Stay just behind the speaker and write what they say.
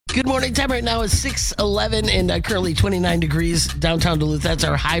Good morning. Time right now is 6:11 and currently 29 degrees downtown Duluth. That's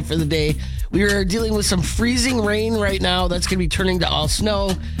our high for the day. We are dealing with some freezing rain right now. That's going to be turning to all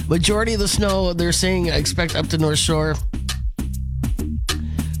snow. Majority of the snow, they're saying, expect up to North Shore.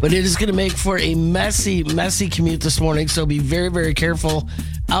 But it is going to make for a messy commute this morning. So be very, very careful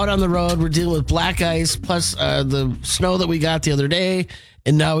out on the road. We're dealing with black ice plus the snow that we got the other day.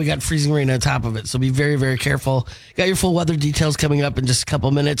 And now we got freezing rain on top of it. So be very, very careful. Got your full weather details coming up in just a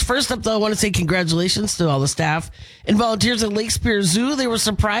couple minutes. First up, though, I want to say congratulations to all the staff and volunteers at Lake Superior Zoo. They were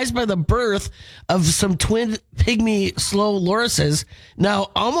surprised by the birth of some twin pygmy slow lorises.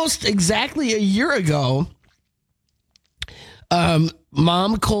 Now, almost exactly a year ago,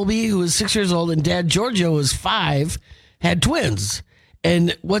 Mom Colby, who is 6 years old, and Dad Giorgio, who is 5, had twins.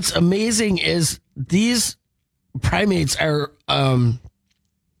 And what's amazing is these primates are...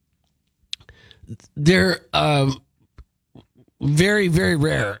 they're very, very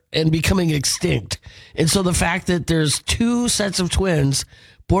rare and becoming extinct. And so the fact that there's 2 sets of twins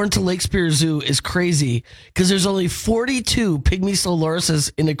born to Lake Superior Zoo is crazy because there's only 42 pygmy slow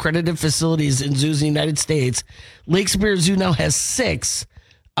lorises in accredited facilities in zoos in the United States. Lake Superior Zoo now has 6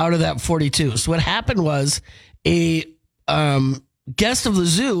 out of that 42. So what happened was a guest of the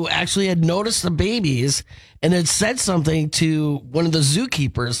zoo actually had noticed the babies and had said something to one of the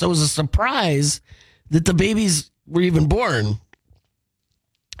zookeepers. So it was a surprise that the babies were even born.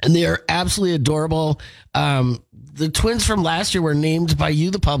 And they are absolutely adorable. The twins from last year were named by you,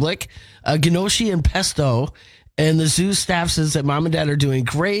 the public, Ginoshi and Pesto. And the zoo staff says that Mom and Dad are doing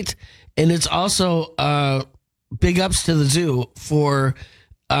great. And it's also big ups to the zoo for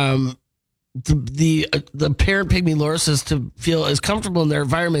the parent pygmy lorises to feel as comfortable in their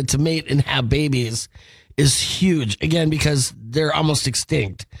environment to mate and have babies is huge, again, because they're almost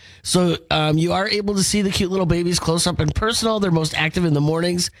extinct. So you are able to see the cute little babies close up and personal. They're most active in the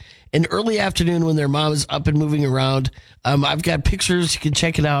mornings and early afternoon when their mom is up and moving around. I've got pictures. You can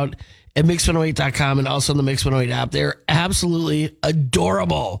check it out at Mix108.com and also on the Mix108 app. They're absolutely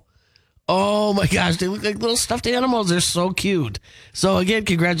adorable. Oh my gosh, they look like little stuffed animals. They're so cute. So again,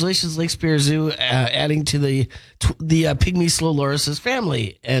 congratulations, Lake Superior Zoo, adding to the pygmy slow lorises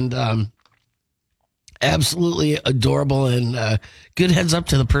family. And absolutely adorable and good heads up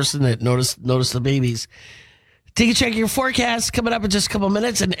to the person that noticed the babies. Take a check of your forecast coming up in just a couple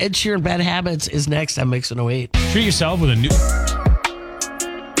minutes, and Ed Sheeran Bad Habits is next on Mix 108. Treat yourself with a new...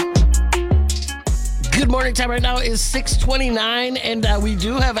 Good morning. Time right now is 6:29, and we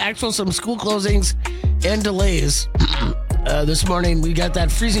do have some school closings and delays. This morning, we got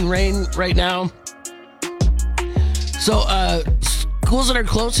that freezing rain right now. So, schools that are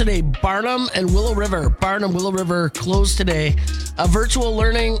closed today, Barnum and Willow River. Barnum, Willow River closed today. Virtual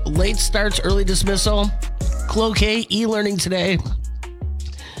learning, late starts, early dismissal. Cloquet, e-learning today.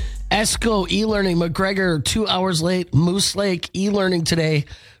 Esco, e-learning. McGregor, 2 hours late. Moose Lake, e-learning today.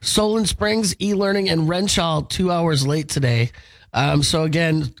 Solon Springs, e-learning. And Renshaw, 2 hours late today. So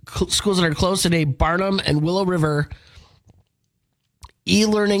again, schools that are closed today, Barnum and Willow River,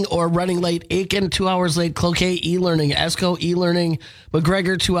 e-learning or running late. Aiken, 2 hours late. Cloquet, e-learning. Esco, e-learning.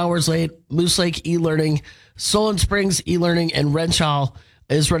 McGregor, 2 hours late. Moose Lake, e-learning. Solon Springs, e-learning. And Renshaw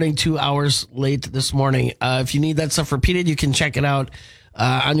is running 2 hours late this morning. If you need that stuff repeated, you can check it out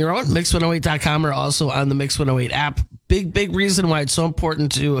on your own, Mix108.com, or also on the Mix108 app. Big reason why it's so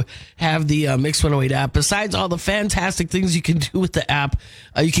important to have the Mix108 app. Besides all the fantastic things you can do with the app,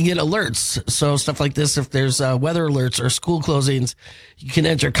 you can get alerts. So stuff like this, if there's weather alerts or school closings, you can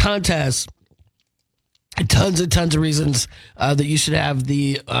enter contests. Tons and tons of reasons that you should have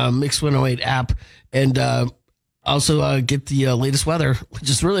the Mix108 app. And also get the latest weather, which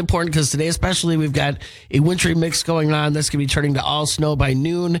is really important because today especially we've got a wintry mix going on that's going to be turning to all snow by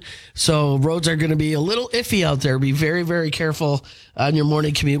noon. So roads are going to be a little iffy out there. Be very, very careful on your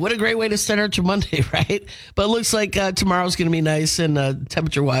morning commute. What a great way to start your Monday, right? But it looks like tomorrow's going to be nice and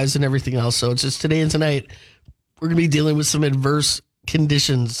temperature-wise and everything else. So it's just today and tonight we're going to be dealing with some adverse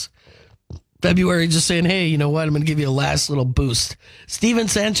conditions. February just saying, hey, you know what? I'm going to give you a last little boost. Steven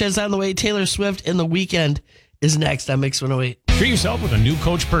Sanchez on the way. Taylor Swift in the weekend is next on Mix 108. Treat yourself with a new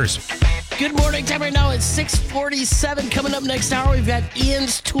Coach Purse. Good morning. Time right now. It's 6:47. Coming up next hour, we've got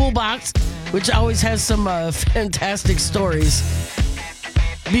Ian's Toolbox, which always has some fantastic stories.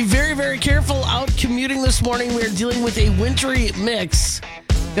 Be very, very careful out commuting this morning. We're dealing with a wintry mix.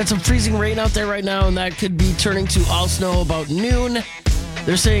 Got some freezing rain out there right now, and that could be turning to all snow about noon.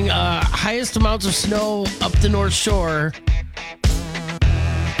 They're saying highest amounts of snow up the North Shore.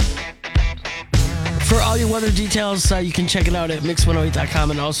 For all your weather details, you can check it out at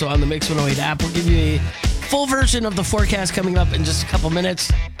Mix108.com and also on the Mix108 app. We'll give you a full version of the forecast coming up in just a couple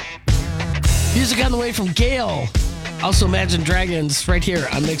minutes. Music on the way from Gail. Also Imagine Dragons right here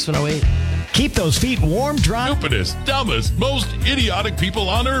on Mix 108. Keep those feet warm, dry. Stupidest, dumbest, most idiotic people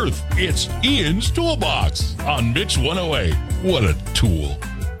on earth. It's Ian's Toolbox on Mix 108. What a tool.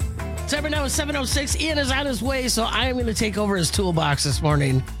 Time right now is 7:06. Ian is on his way, so I am going to take over his toolbox this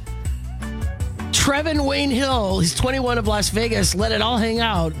morning. Trevin Wayne Hill, he's 21 of Las Vegas, let it all hang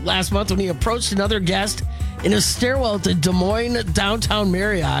out last month when he approached another guest in a stairwell at the Des Moines downtown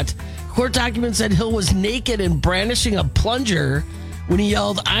Marriott. Court documents said Hill was naked and brandishing a plunger when he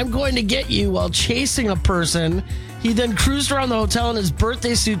yelled, "I'm going to get you," while chasing a person. He then cruised around the hotel in his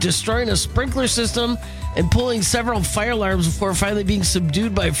birthday suit, destroying a sprinkler system and pulling several fire alarms before finally being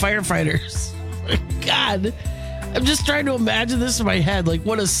subdued by firefighters. My God. I'm just trying to imagine this in my head. Like,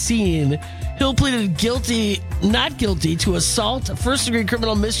 what a scene. Hill pleaded not guilty to assault, first-degree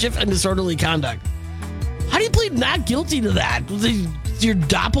criminal mischief, and disorderly conduct. How do you plead not guilty to that? Was your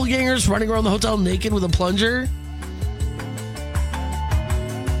doppelgangers running around the hotel naked with a plunger?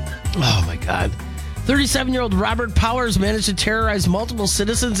 Oh, my God. 37-year-old Robert Powers managed to terrorize multiple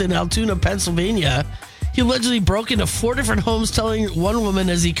citizens in Altoona, Pennsylvania. He allegedly broke into 4 different homes, telling one woman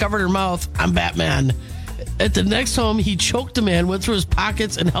as he covered her mouth, "I'm Batman." At the next home, he choked the man, went through his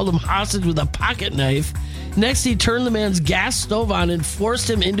pockets, and held him hostage with a pocket knife. Next, he turned the man's gas stove on and forced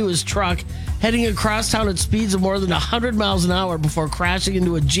him into his truck, heading across town at speeds of more than 100 miles an hour before crashing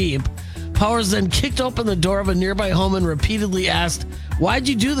into a Jeep. Powers then kicked open the door of a nearby home and repeatedly asked, "Why'd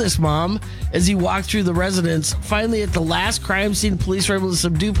you do this, Mom?" as he walked through the residence. Finally, at the last crime scene, police were able to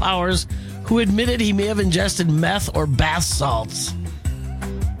subdue Powers, who admitted he may have ingested meth or bath salts.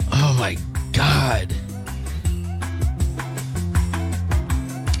 Oh, my God.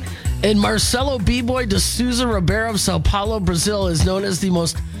 And Marcelo B-Boy de Souza Ribeiro of Sao Paulo, Brazil, is known as the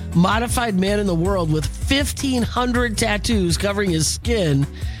most modified man in the world, with 1,500 tattoos covering his skin,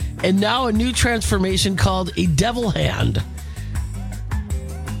 and now a new transformation called a devil hand.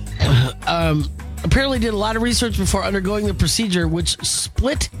 Apparently did a lot of research before undergoing the procedure, which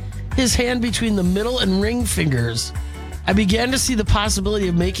split his hand between the middle and ring fingers. I began to see the possibility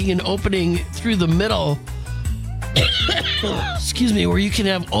of making an opening through the middle, excuse me, where you can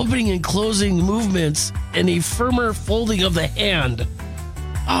have opening and closing movements and a firmer folding of the hand.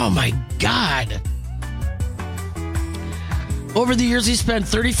 Oh my God. Over the years, he spent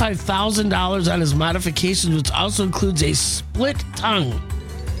 $35,000 on his modifications, which also includes a split tongue.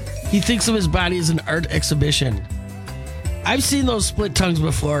 He thinks of his body as an art exhibition. I've seen those split tongues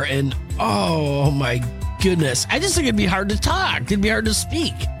before, and oh my goodness. I just think it'd be hard to talk. It'd be hard to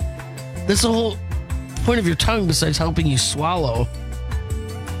speak. That's the whole point of your tongue besides helping you swallow.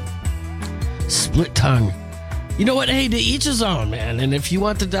 Split tongue. You know what? Hey, to each his own, man. And if you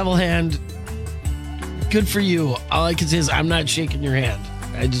want the devil hand, good for you. All I can say is I'm not shaking your hand.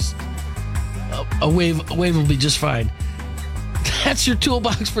 A wave will be just fine. That's your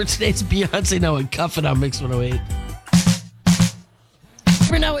toolbox for today's Beyonce Now and Cuff It on Mix 108.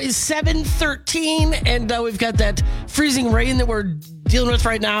 Right now is 7:13, and we've got that freezing rain that we're dealing with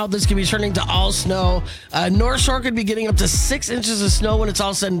right now. This could be turning to all snow. North Shore could be getting up to 6 inches of snow when it's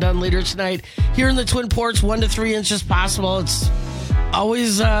all said and done later tonight. Here in the Twin Ports, 1 to 3 inches possible. It's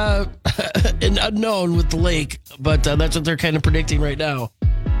always an unknown with the lake, but that's what they're kind of predicting right now.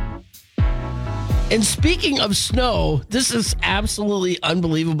 And speaking of snow, this is absolutely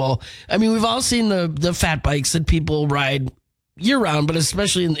unbelievable. I mean, we've all seen the fat bikes that people ride year-round, but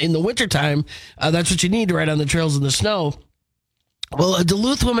especially in the wintertime, that's what you need to ride on the trails in the snow. Well, a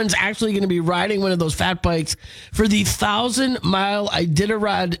Duluth woman's actually going to be riding one of those fat bikes for the 1,000-mile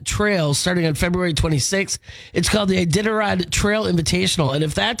Iditarod Trail starting on February 26th. It's called the Iditarod Trail Invitational. And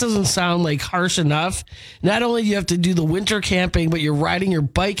if that doesn't sound like harsh enough, not only do you have to do the winter camping, but you're riding your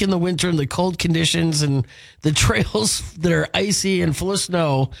bike in the winter in the cold conditions and the trails that are icy and full of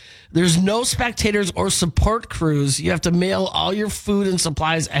snow. There's no spectators or support crews. You have to mail all your food and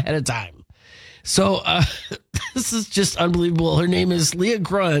supplies ahead of time. So this is just unbelievable. Her name is Leah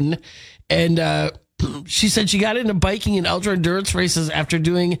Grun, and she said she got into biking and ultra endurance races after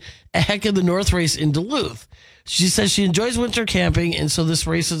doing a Heck of the North race in Duluth. She says she enjoys winter camping, and so this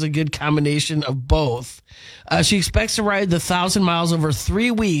race is a good combination of both. She expects to ride the 1,000 miles over 3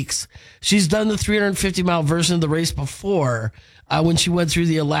 weeks. She's done the 350-mile version of the race before when she went through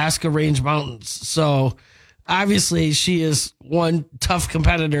the Alaska Range Mountains. So obviously she is one tough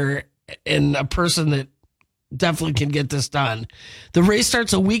competitor and a person that definitely can get this done. The race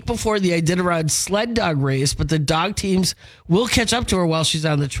starts a week before the Iditarod sled dog race, but the dog teams will catch up to her while she's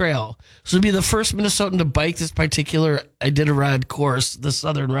on the trail. So it'll be the first Minnesotan to bike this particular Iditarod course, the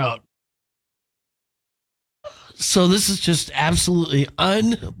southern route. So this is just absolutely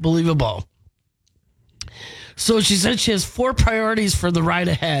unbelievable. So she said she has 4 priorities for the ride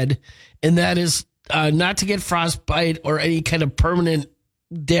ahead, and that is not to get frostbite or any kind of permanent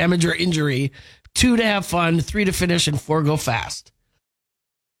damage or injury, 2 to have fun, 3 to finish, and 4 go fast.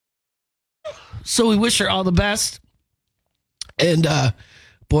 So we wish her all the best. And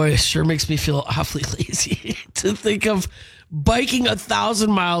boy, it sure makes me feel awfully lazy to think of biking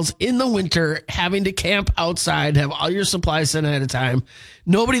 1,000 miles in the winter, having to camp outside, have all your supplies sent ahead of time,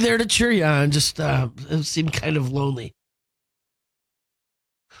 nobody there to cheer you on. Just it seemed kind of lonely.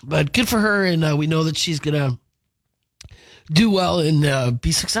 But good for her, and we know that she's going to do well and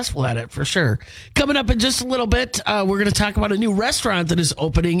be successful at it for sure. Coming up in just a little bit, we're going to talk about a new restaurant that is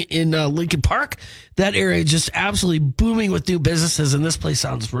opening in Lincoln Park. That area just absolutely booming with new businesses, and this place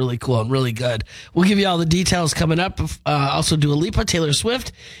sounds really cool and really good. We'll give you all the details coming up. Also, Dua Lipa, Taylor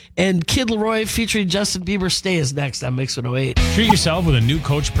Swift, and Kid Laroi featuring Justin Bieber. Stay is next on Mix 108. Treat yourself with a new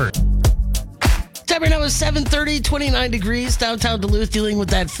Coach purse. Time right now is 7:30, 29 degrees downtown Duluth, dealing with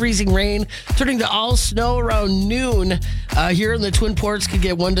that freezing rain, turning to all snow around noon. Here in the Twin Ports, could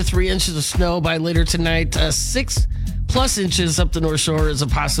get 1 to 3 inches of snow by later tonight. 6+ inches up the North Shore is a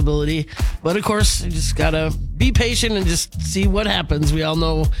possibility. But of course, you just got to be patient and just see what happens. We all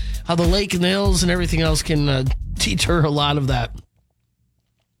know how the lake and the hills and everything else can deter a lot of that.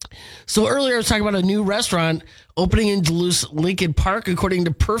 So earlier I was talking about a new restaurant opening in Duluth Lincoln Park. According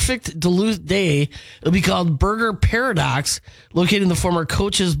to Perfect Duluth Day, it'll be called Burger Paradox, located in the former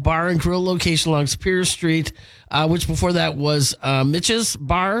Coach's Bar and Grill location along Superior Street, which before that was Mitch's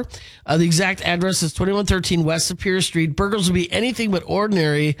Bar. The exact address is 2113 West Superior Street. Burgers will be anything but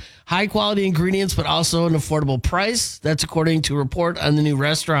ordinary, high-quality ingredients, but also an affordable price. That's according to a report on the new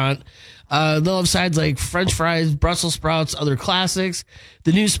restaurant. They'll have sides like French fries, Brussels sprouts, other classics.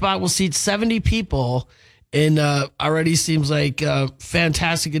 The new spot will seat 70 people, and already seems like a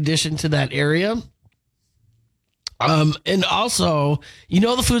fantastic addition to that area. And also,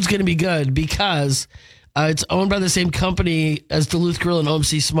 the food's going to be good because it's owned by the same company as Duluth Grill and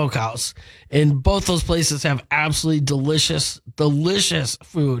OMC Smokehouse. And both those places have absolutely delicious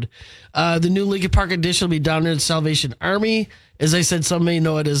food. The new Lincoln Park edition will be down there at Salvation Army. As I said, some may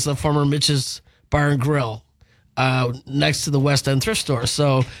know it as the former Mitch's Bar and Grill, next to the West End thrift store.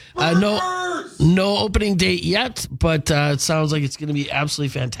 So no opening date yet, but it sounds like it's going to be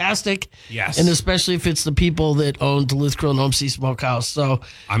absolutely fantastic. Yes. And especially if it's the people that own Duluth Grill and OMC Smokehouse. So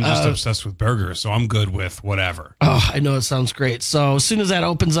I'm just obsessed with burgers, so I'm good with whatever. Oh, I know, it sounds great. So as soon as that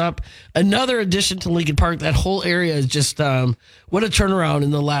opens up, another addition to Lincoln Park. That whole area is just what a turnaround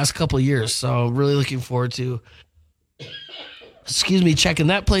in the last couple of years. So really looking forward to checking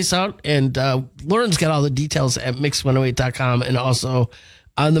that place out. And Lauren's got all the details at Mix108.com and also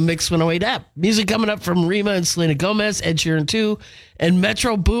on the Mix 108 app. Music coming up from Rima and Selena Gomez, Ed Sheeran 2, and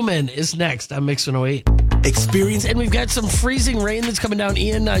Metro Boomin is next on Mix 108. Experience. And we've got some freezing rain that's coming down.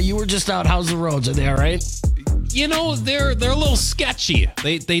 Ian, you were just out. How's the roads? Are they all right? They're a little sketchy.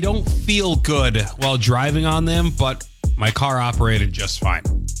 They don't feel good while driving on them, but my car operated just fine.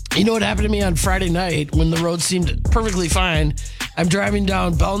 You know what happened to me on Friday night when the road seemed perfectly fine? I'm driving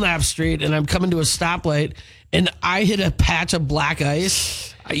down Belknap Street and I'm coming to a stoplight and I hit a patch of black ice.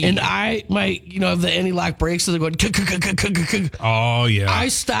 And have the anti-lock brakes, so they're going. Oh, yeah. I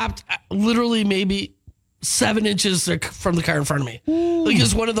stopped literally maybe 7 inches from the car in front of me. Like,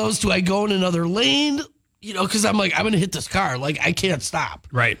 it's one of those, do I go in another lane? Because I'm like, I'm going to hit this car. Like, I can't stop.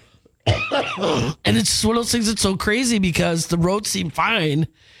 Right. And it's just one of those things that's so crazy because the roads seem fine.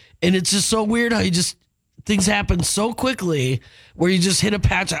 And it's just so weird how things happen so quickly where you just hit a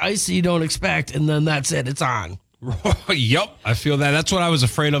patch of ice that you don't expect. And then that's it. It's on. Yep. I feel that. That's what I was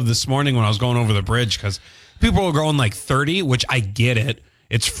afraid of this morning when I was going over the bridge because people were going like 30, which I get it.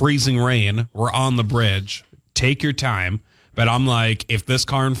 It's freezing rain. We're on the bridge. Take your time. But I'm like, if this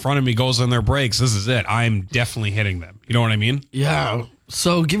car in front of me goes on their brakes, this is it. I'm definitely hitting them. You know what I mean? Yeah.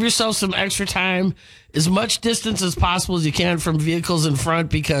 So give yourself some extra time, as much distance as possible as you can from vehicles in front,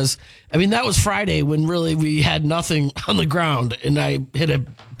 because, that was Friday when really we had nothing on the ground and I hit a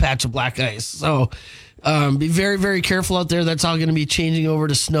patch of black ice. So be very, very careful out there. That's all going to be changing over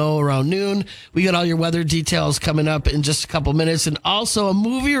to snow around noon. We got all your weather details coming up in just a couple minutes, and also a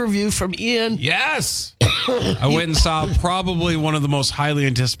movie review from Ian. Yes. I went and saw probably one of the most highly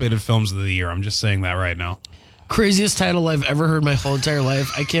anticipated films of the year. I'm just saying that right now. Craziest title I've ever heard my whole entire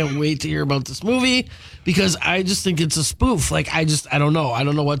life. I can't wait to hear about this movie because I just think it's a spoof. Like, I don't know. I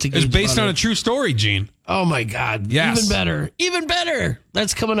don't know what to gauge. It's based on a true story, Gene. Oh, my God. Yes. Even better.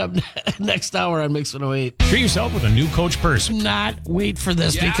 That's coming up next hour on Mix 108. Treat yourself with a new Coach purse. Not wait for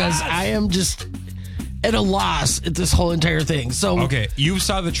this because I am just at a loss at this whole entire thing. So Okay, you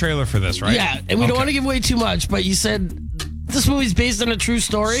saw the trailer for this, right? yeah, and we don't want to give away too much, but you said this movie's based on a true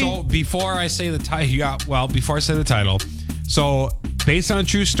story. So before I say the title, so based on a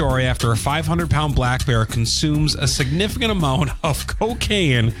true story, after a 500-pound black bear consumes a significant amount of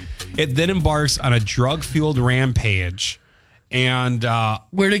cocaine, it then embarks on a drug-fueled rampage. And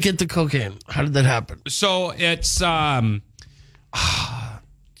Where'd it get the cocaine? How did that happen? so it's,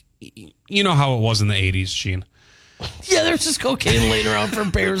 you know how it was in the 80s, Gene. Yeah, there's just cocaine laying around for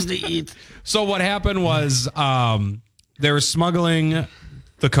bears to eat. So what happened was they were smuggling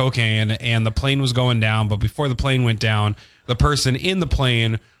the cocaine and the plane was going down. But before the plane went down, the person in the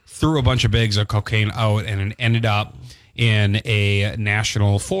plane threw a bunch of bags of cocaine out and it ended up in a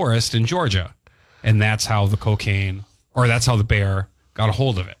national forest in Georgia. And that's how the bear got a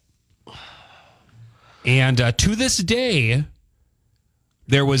hold of it. And to this day,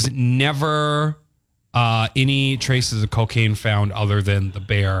 there was never any traces of cocaine found other than the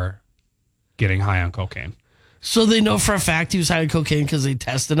bear getting high on cocaine. So they know for a fact he was high on cocaine because they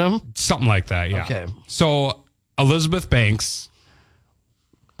tested him? Something like that, yeah. Okay. So Elizabeth Banks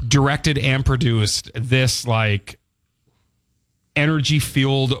directed and produced this like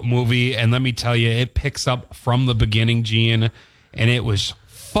energy-fueled movie. And let me tell you, it picks up from the beginning, Gene. And it was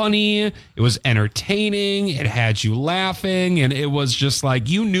funny. It was entertaining. It had you laughing. And it was just like,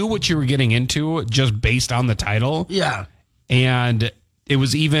 you knew what you were getting into just based on the title. Yeah. And it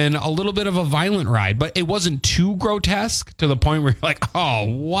was even a little bit of a violent ride, but it wasn't too grotesque to the point where you're like, oh,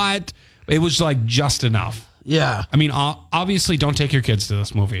 what? It was like just enough. Yeah. I mean, obviously don't take your kids to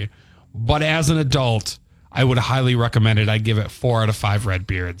this movie, but as an adult, I would highly recommend it. I'd give it 4 out of 5 red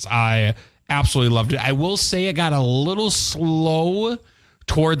beards. I absolutely loved it. I will say it got a little slow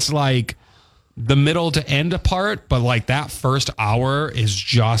towards like the middle to end part, but like that first hour is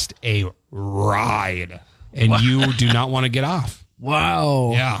just a ride and you do not want to get off.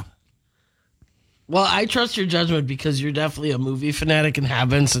 Wow. Yeah. Well, I trust your judgment because you're definitely a movie fanatic and have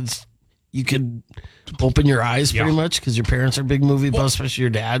been since you could open your eyes pretty much because your parents are big movie buffs, especially your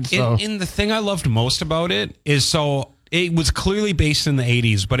dad. So, and the thing I loved most about it is so it was clearly based in the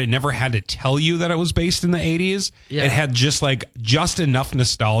 80s, but it never had to tell you that it was based in the 80s. Yeah. It had just enough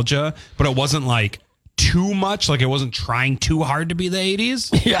nostalgia, but it wasn't like too much. Like it wasn't trying too hard to be the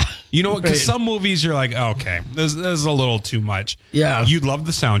 80s. yeah. You know what? Because Right. some movies you're like, okay, this is a little too much. Yeah. You'd love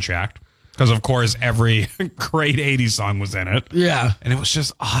the soundtrack because, of course, every great 80s song was in it. Yeah. And it was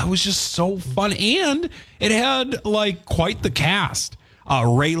just so fun. And it had like quite the cast.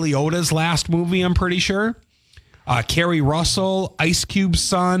 Ray Liotta's last movie, I'm pretty sure. Kerry Russell, Ice Cube's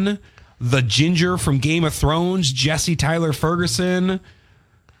son, the Ginger from Game of Thrones, Jesse Tyler Ferguson,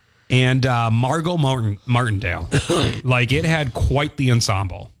 and Margot Martindale. Like it had quite the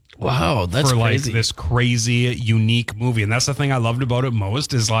ensemble. Wow. That's for like crazy. this crazy, unique movie. And that's the thing I loved about it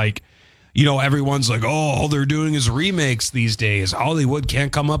most is like, you know, everyone's like, oh, all they're doing is remakes these days. Hollywood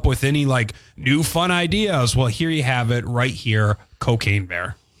can't come up with any like new fun ideas. Well, here you have it right here. Cocaine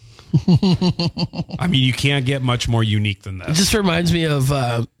Bear. I mean, you can't get much more unique than It this. just reminds me of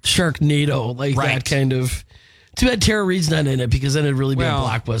Sharknado, like Right. that kind of. Too bad Tara Reid's not in it because then it'd really be Well, a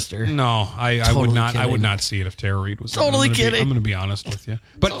blockbuster. No, I Totally would not. I kidding. would not see it if Tara Reid was. in it. Totally I'm kidding. going to be honest with you.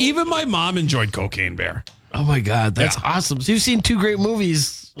 But even my mom enjoyed Cocaine Bear. Oh my God, that's Yeah. awesome! So you've seen 2 great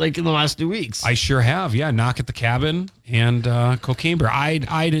movies like in the last 2 weeks. I sure have. Yeah, Knock at the Cabin and Cocaine Bear.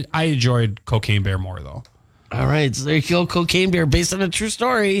 I enjoyed Cocaine Bear more though. All right, so there you go, Cocaine Bear, based on a true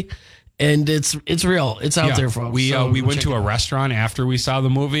story, and it's real. It's out there, folks. We So we go went check to it a out. restaurant after we saw the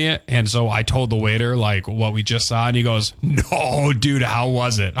movie, and so I told the waiter like what we just saw, and he goes, "No, dude, how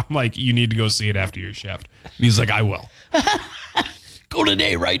was it?" I'm like, "You need to go see it after your shift." And he's like, "I will." Go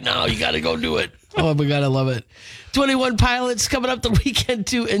today, right now. You got to go do it. Oh my God, I love it. 21 Pilots coming up the weekend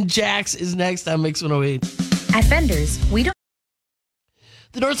too, and Jax is next on Mix 108. At Vendors, we don't.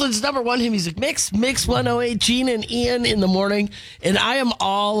 The Northland's #1 hit music mix, Mix 108, Gene and Ian in the morning. And I am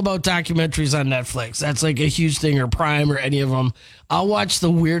all about documentaries on Netflix. That's like a huge thing, or Prime, or any of them. I'll watch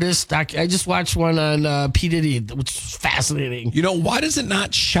the weirdest I just watched one on P. Diddy, which is fascinating. You know, why does it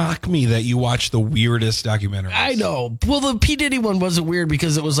not shock me that you watch the weirdest documentaries? I know. Well, the P. Diddy one wasn't weird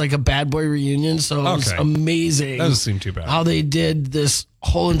because it was like a Bad Boy reunion. So it was Okay. amazing. Doesn't seem too bad. How they did this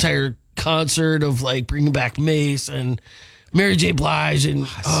whole entire concert of like bringing back Mace and Mary J. Blige, and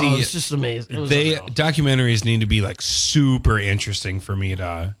See, it's just amazing. It was They unreal. documentaries need to be like super interesting for me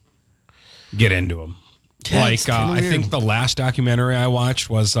to get into them. Yeah, it's like kinda I weird. think the last documentary I watched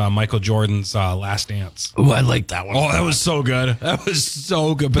was Michael Jordan's Last Dance. Oh, I like that one. Oh, that was so good. That was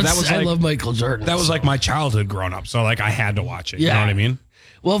so good. But that was I like love Michael Jordan. that was like my childhood growing up. So like I had to watch it. You know Yeah. what I mean?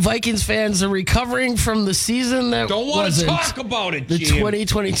 Well, Vikings fans are recovering from the season that Don't want to wasn't talk about it, the Gene.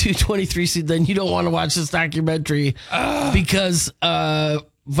 2022-23 season. Then you don't want to watch this documentary because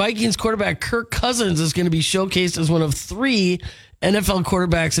Vikings quarterback Kirk Cousins is going to be showcased as one of 3 NFL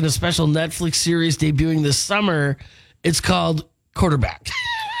quarterbacks in a special Netflix series debuting this summer. It's called Quarterback.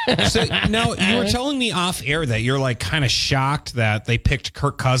 So now you were telling me off air that you're like kind of shocked that they picked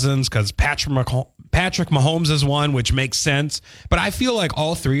Kirk Cousins because Patrick Mahomes is one, which makes sense. But I feel like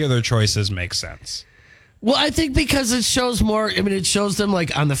all 3 of their choices make sense. Well, I think because it shows more. I mean, it shows them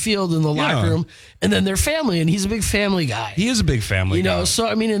like on the field in the locker room, and then their family. And he's a big family guy. He is a big family guy. So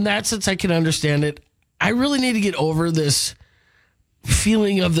I mean, in that sense, I can understand it. I really need to get over this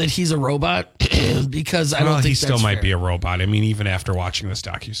feeling of that he's a robot because I don't think he still that's might fair. be a robot. I mean, even after watching this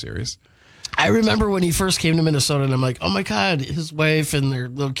docuseries. I remember when he first came to Minnesota, and I'm like, oh my God, his wife and their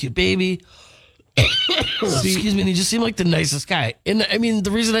little cute baby. Excuse me, and he just seemed like the nicest guy. And I mean,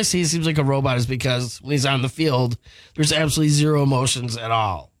 the reason I say he seems like a robot is because when he's on the field, there's absolutely zero emotions at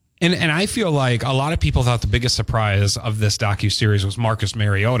all. And I feel like a lot of people thought the biggest surprise of this docuseries was Marcus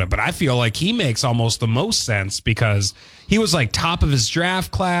Mariota, but I feel like he makes almost the most sense because he was like top of his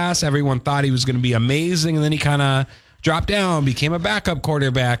draft class. Everyone thought he was going to be amazing, and then he kind of dropped down, became a backup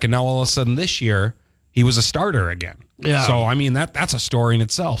quarterback, and now all of a sudden this year he was a starter again. Yeah. So I mean that's a story in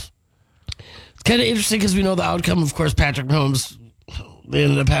itself. It's kind of interesting because we know the outcome. Of course, Patrick Mahomes, they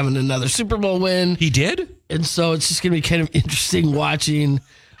ended up having another Super Bowl win. He did? And so it's just going to be kind of interesting watching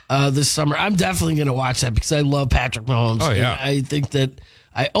this summer. I'm definitely going to watch that because I love Patrick Mahomes. Oh, yeah. And I think that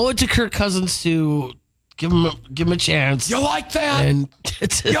I owe it to Kirk Cousins to give him a chance. You like that? And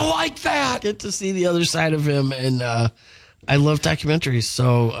You like that? get to see the other side of him. And I love documentaries.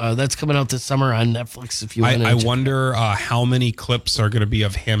 So that's coming out this summer on Netflix if you want to. I wonder how many clips are going to be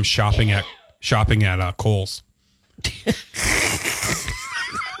of him shopping at Kohl's.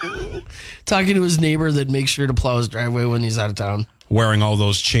 Talking to his neighbor that makes sure to plow his driveway when he's out of town. Wearing all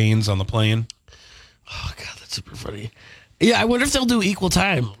those chains on the plane. Oh, God, that's super funny. Yeah, I wonder if they'll do equal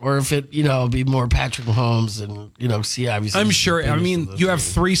time or if it, be more Patrick Mahomes and, see, obviously. I'm sure. I mean, you have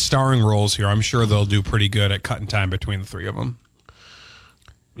 3 starring roles here. I'm sure they'll do pretty good at cutting time between the 3 of them.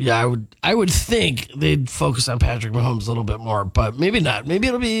 Yeah, I would think they'd focus on Patrick Mahomes a little bit more, but maybe not. Maybe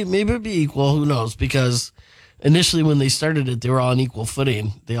it'll be equal. Who knows? Because initially when they started it, they were all on equal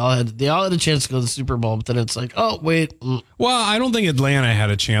footing. They all had a chance to go to the Super Bowl, but then it's like, oh wait. Well, I don't think Atlanta had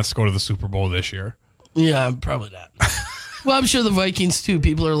a chance to go to the Super Bowl this year. Yeah, probably not. Well, I'm sure the Vikings too.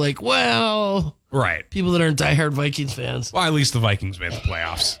 People are like, well, Right. people that aren't diehard Vikings fans, Well, at least the Vikings made the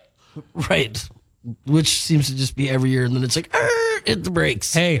playoffs. right? Which seems to just be every year, and then it's like, hit the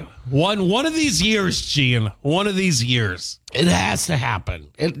brakes. Hey, one of these years, Gene. One of these years. It has to happen.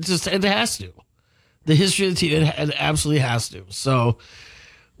 It has to. The history of the team, it absolutely has to. So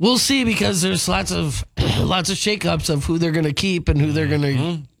we'll see because there's lots of shakeups of who they're going to keep and who they're going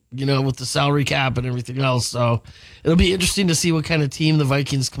to, with the salary cap and everything else. So it'll be interesting to see what kind of team the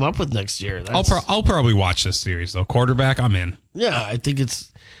Vikings come up with next year. I'll probably watch this series though. Quarterback, I'm in. Yeah, I think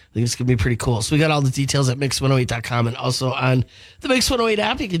it's going to be pretty cool. So we got all the details at Mix108.com and also on the Mix 108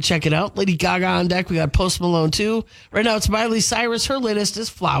 app. You can check it out. Lady Gaga on deck. We got Post Malone too. Right now it's Miley Cyrus. Her latest is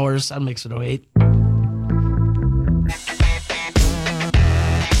Flowers on Mix 108.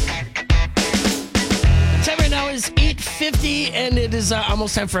 Time right now is 8:50 and it is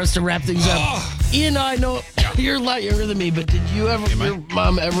almost time for us to wrap things up. Ian, I know you're a lot younger than me, but did you ever, your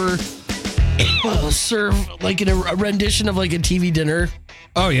mom ever serve like in a rendition of like a TV dinner?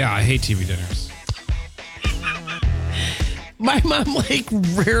 Oh yeah, I hate TV dinners. My mom like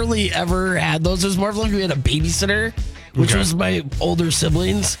rarely ever had those. It was more of like we had a babysitter, which Okay. was my older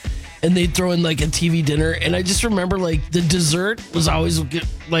siblings, and they'd throw in like a TV dinner. And I just remember like the dessert was always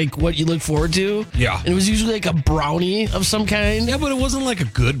like what you look forward to. Yeah. And it was usually like a brownie of some kind. Yeah, but it wasn't like a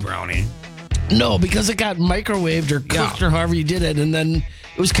good brownie. No, because it got microwaved or cooked or however you did it. And then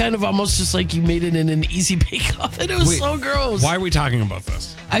it was kind of almost just like you made it in an easy bake oven. It was Wait, so gross. Why are we talking about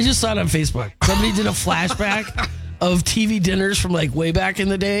this? I just saw it on Facebook. Somebody did a flashback of TV dinners from like way back in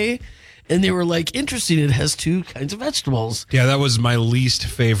the day. And they were like, interesting, it has 2 kinds of vegetables. Yeah, that was my least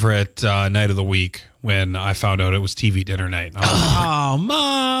favorite night of the week when I found out it was TV dinner night. And I was like, oh,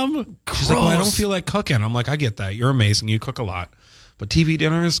 Mom. She's like, well, I don't Gross. feel like cooking. I'm like, I get that. You're amazing. You cook a lot. But TV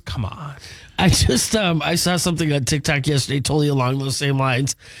dinners, come on. I just I saw something on TikTok yesterday totally along those same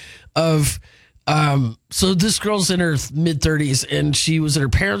lines of so this girl's in her mid-30s and she was at her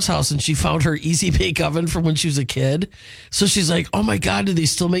parents' house and she found her Easy Bake Oven from when she was a kid. So she's like, oh my God, do they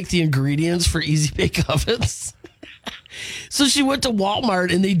still make the ingredients for Easy Bake Ovens? So she went to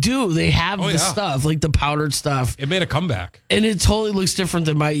Walmart, and they have the stuff, like the powdered stuff. It made a comeback. And it totally looks different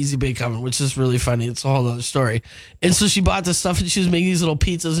than my Easy Bake Oven, which is really funny. It's a whole other story. And so she bought this stuff, and she was making these little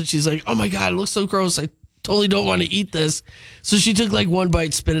pizzas, and she's like, oh my God, it looks so gross. I totally don't want to eat this. So she took like one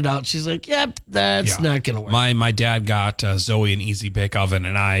bite, spit it out. She's like, yep, that's not going to work. My dad got Zoe an Easy Bake Oven,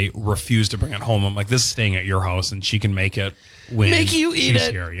 and I refused to bring it home. I'm like, this is staying at your house, and she can make it when Make you eat she's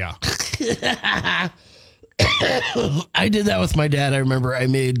it. here. Yeah. I did that with my dad. I remember I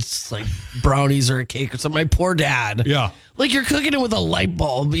made like brownies or a cake or something. My poor dad. Yeah. Like you're cooking it with a light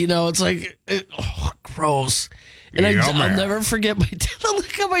bulb, it's like, gross. And I'll never forget my dad. I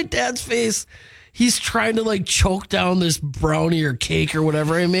look at my dad's face. He's trying to like choke down this brownie or cake or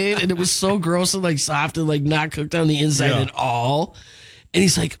whatever I made. And it was so gross and like soft and like not cooked on the inside at all. And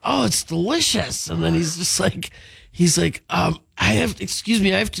he's like, oh, it's delicious. And then he's just like, I have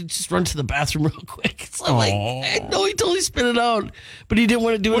to just run to the bathroom real quick. So I'm like, I know he totally spit it out, but he didn't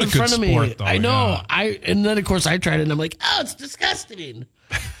want to do it in front of me. Though, I know. yeah. And then of course I tried it and I'm like, oh, it's disgusting.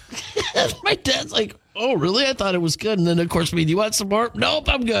 My dad's like, oh, really? I thought it was good. And then of course do you want some more? Nope,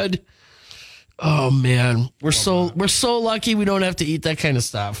 I'm good. Oh man. We're so lucky we don't have to eat that kind of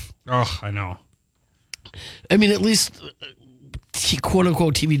stuff. Oh, I know. I mean, at least quote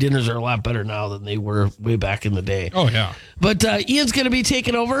unquote TV dinners are a lot better now than they were way back in the day. Oh, yeah. But Ian's going to be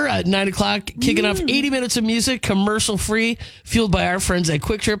taking over at 9 o'clock, kicking off 80 minutes of music, commercial free, fueled by our friends at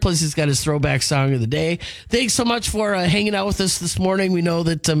Quick Trip. Plus, he's got his throwback song of the day. Thanks so much for hanging out with us this morning. We know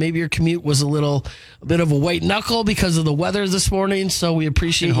that maybe your commute was a bit of a white knuckle because of the weather this morning. So we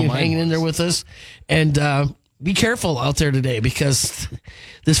appreciate you hanging in there with us. And be careful out there today because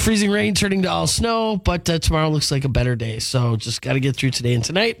this freezing rain turning to all snow, but tomorrow looks like a better day. So just got to get through today and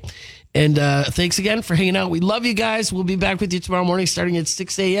tonight. And thanks again for hanging out. We love you guys. We'll be back with you tomorrow morning starting at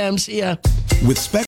 6 a.m. See ya. With